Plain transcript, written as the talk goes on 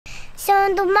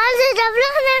Są tu Marcel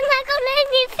na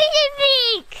kolejny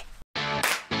filmik.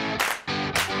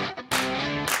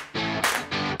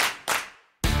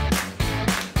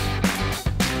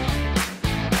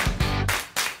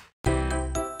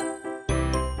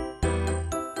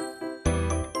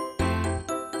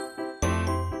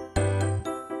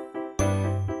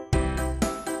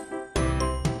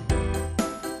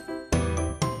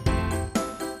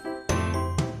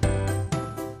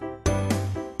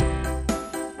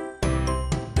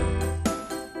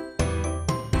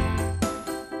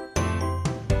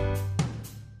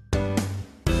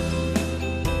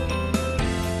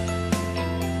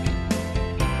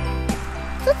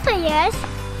 Co to jest?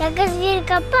 Jakaś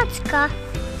wielka paczka.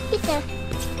 Idę.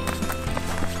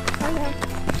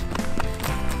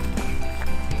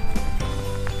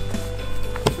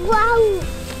 Wow!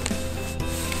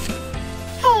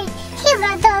 Hej, chyba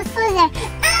to otworzę.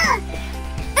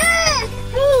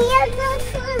 Ja to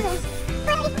otworzę.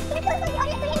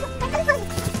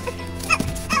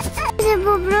 Chcę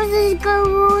poprosić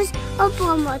komuś o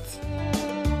pomoc.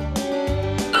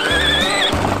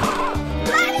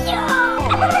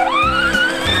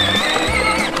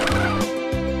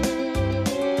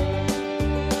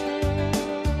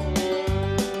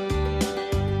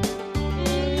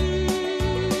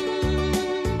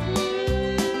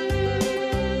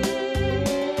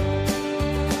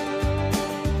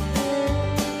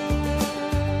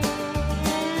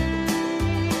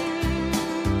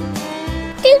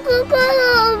 Tylko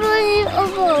kogo obroni o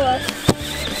pomoc.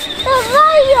 To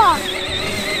Mario!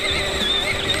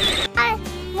 A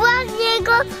właśnie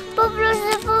go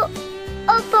poproszę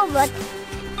o pomoc.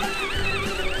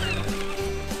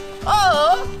 O!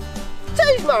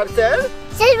 Cześć Marcel!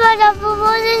 Cześć Mario,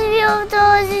 pomożesz mi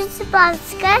otworzyć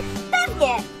paczkę?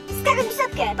 Pewnie! Skakaj w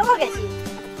środkę, pomogę ci.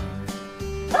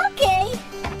 Okej.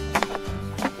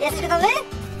 Jesteś gotowy?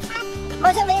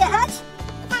 Możemy jechać?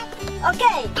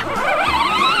 Okej.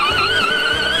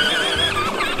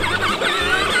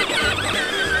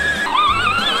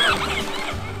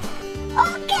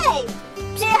 Okej.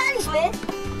 Przyjechaliśmy.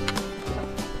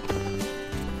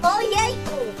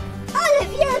 Ojejku, ale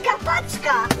wielka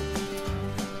paczka.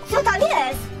 Co tam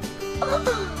jest? O,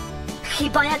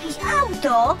 chyba jakieś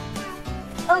auto.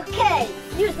 Okej,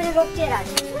 już będę go otwierać.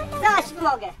 Zaraz ci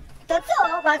pomogę. To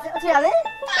co, Marcel, otwieramy?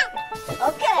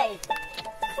 Okej.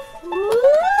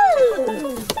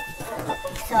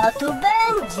 Co tu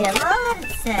będzie,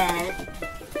 Marcel?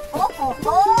 O!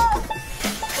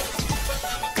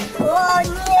 O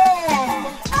nie!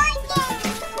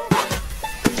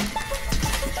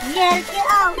 Wielkie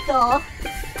auto!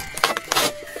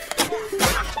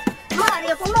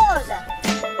 Mario pomoże!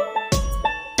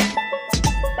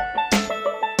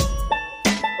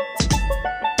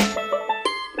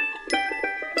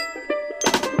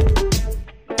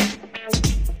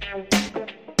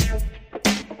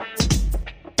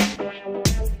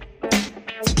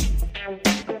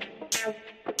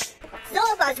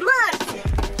 Zobacz, Marcel!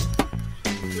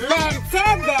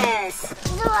 Mercedes!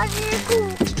 Zobacz, kół.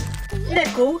 Ile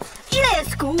kół? Ile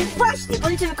jest kół? Właśnie,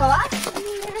 policzymy koła?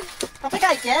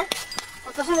 Poczekajcie.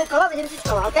 Otworzymy koła, będziemy liczyć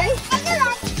koła, okej? Ej,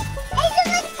 zobacz,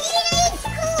 ile jest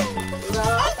kół. No.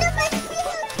 Zobacz,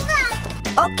 ile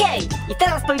dwa. Okej, i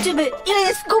teraz policzymy, ile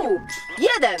jest kół.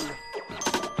 1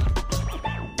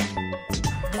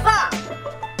 2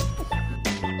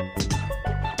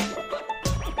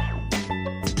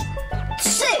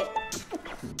 3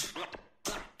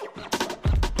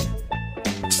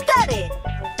 4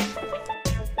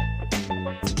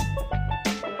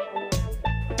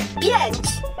 5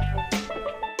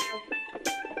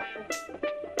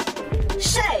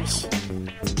 6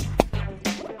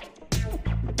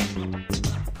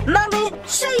 Mamy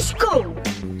 6 kół.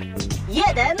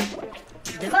 1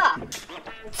 2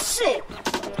 3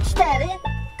 4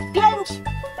 5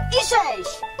 i 6.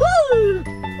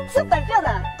 Super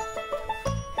piona.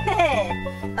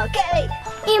 Okej.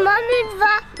 I mamy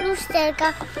dwa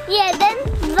lusterka. 1,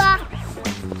 2.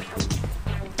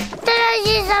 Teraz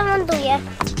je zamontuję.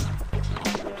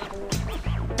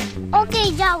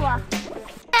 Okej, działa.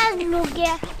 Teraz drugie.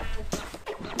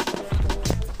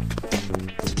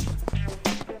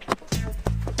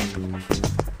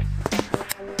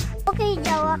 Okej,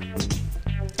 działa.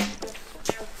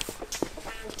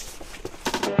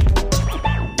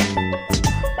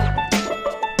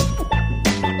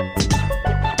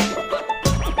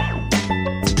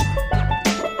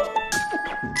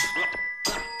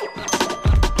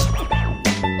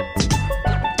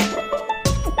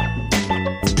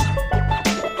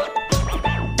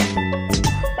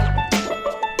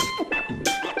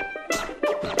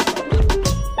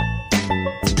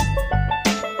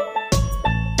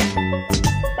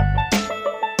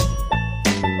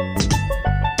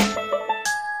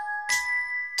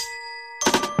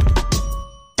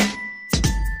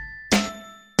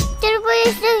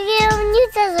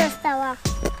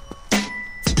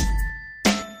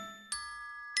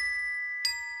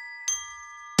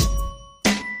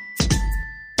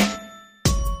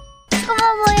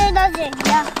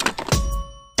 narzędzia.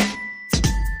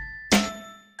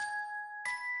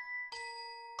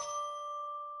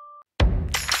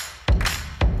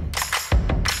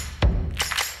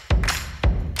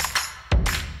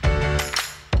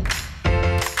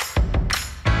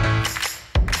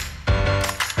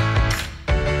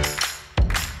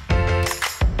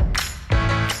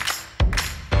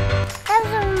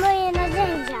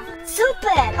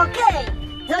 Super, okej.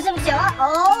 Zobaczymy, działa.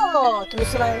 O, tu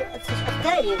jeszcze mam coś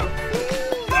odkleił.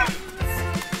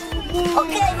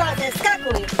 Okej, Marcel,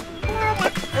 skakuj.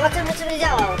 Zobaczymy, czy będzie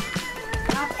działał.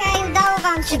 Okej, udało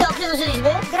wam się. Czy dobrze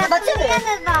użyliśmy? Zobaczymy.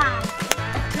 Gratulujemy wam.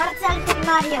 Marcel z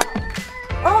Mario.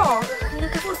 O,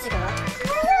 jaka furtka.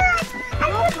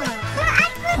 Albo tu.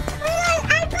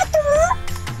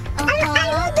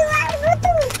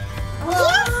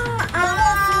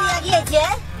 Jak jedzie,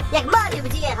 jak Mario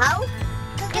będzie jechał,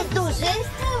 jest duży,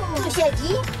 tu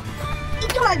siedzi i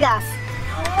tu ma gaz.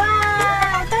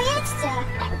 Wow, to jedźcie.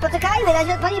 Poczekajmy, na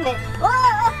razie odpalimy. O!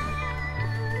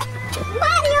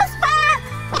 Mario spadł!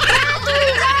 Ratuj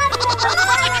Mario!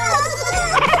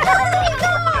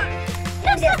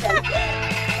 Już jestem.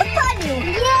 Odpalił.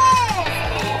 Jest!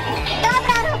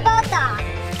 Dobra robota.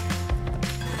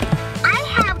 I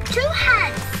have two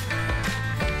hands.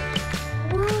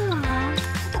 Wow.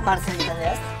 Co to Marcel tam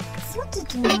jest? Co ty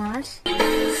tu masz?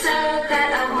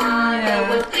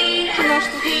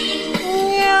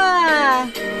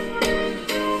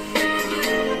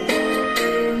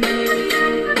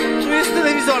 Tu jest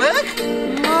telewizorek?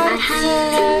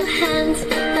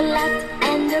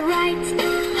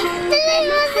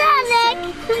 Telewizorzek!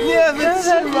 Nie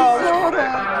wytrzymał.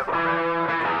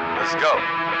 Let's go.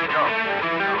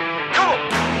 Come on.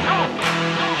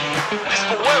 This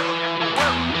forever.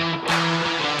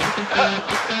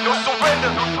 No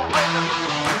surrender.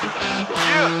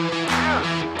 Yeah.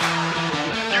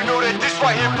 You know that this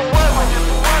right here forever.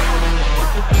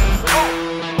 Go.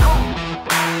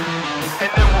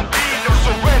 And there will be no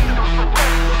surrender.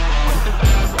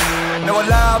 Now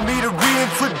allow me to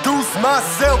reintroduce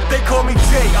myself. They call me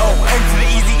J.O.N. to the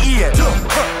easy E.N.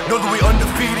 Know that we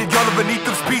undefeated. Y'all are beneath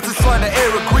them speeches trying to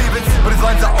air a grievance. But his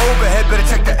lines are overhead. Better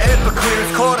check the air for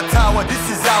clearance. Call the tower. This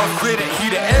is ours. Clear the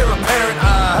heat. The air apparent.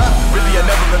 Really, I've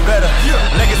never been better.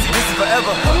 Legacy, this is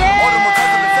forever. All the more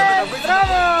times I've been seven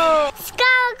original.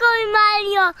 Skakuj,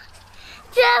 Mario!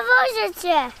 Przewożę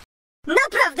cię!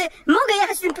 Naprawdę, mogę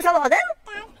jechać tym samochodem?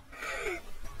 Tak.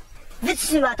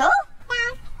 Wytrzyma to?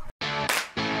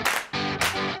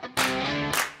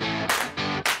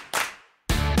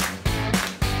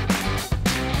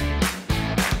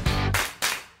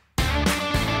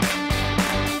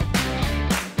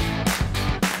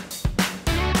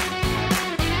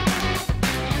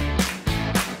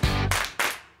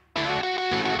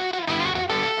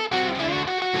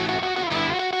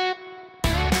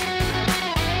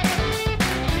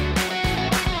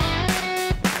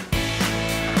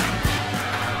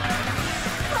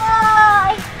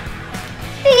 Tak.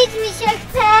 Pić mi się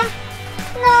chce,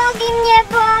 nogi mnie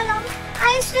bolą,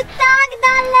 a jeszcze tak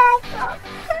daleko.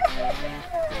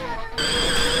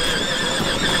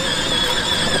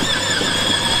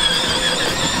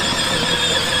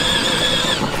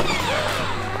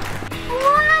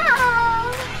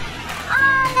 Wow,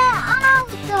 ale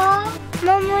auto.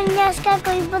 Mamunia,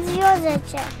 skakuj, podwiozę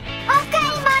cię.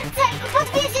 Okej, Marcelku,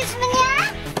 podwieziesz mnie?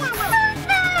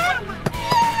 Super!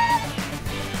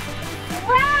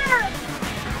 Wow!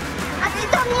 A ty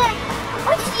do mnie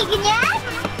uśmigniesz?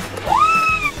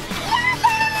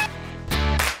 Jadę!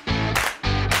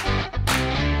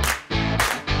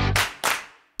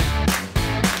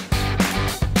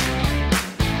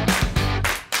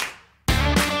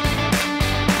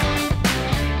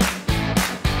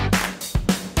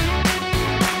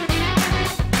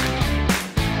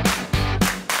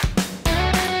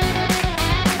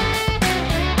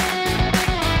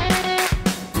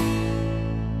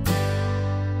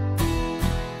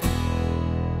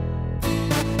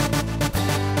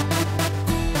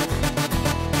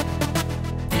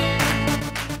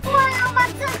 Wow,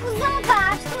 Marcelku,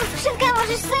 zobacz! Tą skrzynkę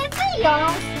możesz sobie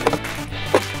wyjąć.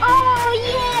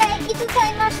 Ojej! I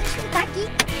tutaj masz jeszcze taki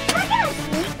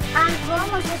bagażnik. Albo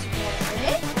możesz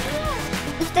włożyć.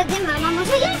 I wtedy mama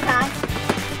może jechać.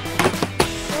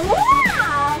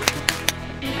 Wow!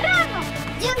 Brawo!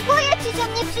 Dziękuję ci, że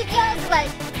mnie przywiozłeś.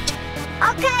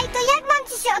 Okej, to jak mam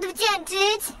ci się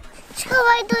odwdzięczyć?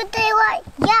 Schowaj tutaj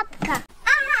jabłka.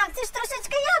 Aha, chcesz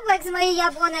troszeczkę jabłek z mojej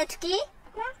jabłoneczki?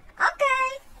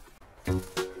 Okej.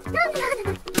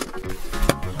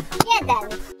 Jeden.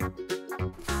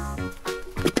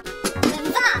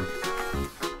 Dwa.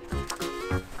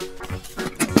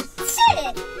 Trzy.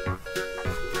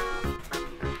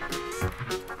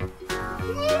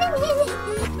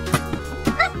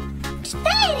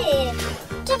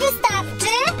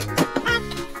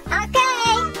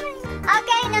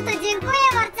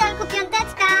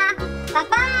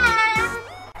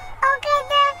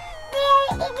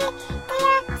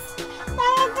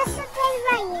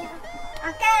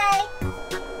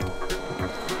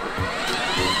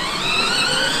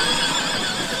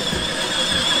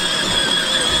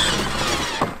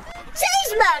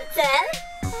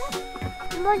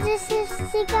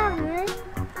 ścigamy.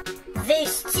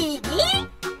 Wyścigi?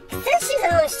 Chcesz się ze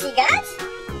mną ścigać?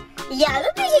 Ja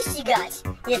lubię się ścigać.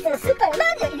 Jestem Super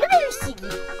Mario i lubię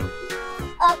wyścigi.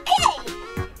 Okej.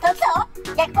 To co?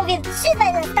 Jak powiem 3, 2,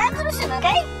 1 start, to ruszymy,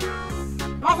 okej?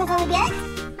 Masz na to bieg?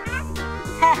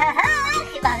 Ha, ha, ha,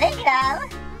 chyba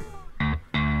wygrał.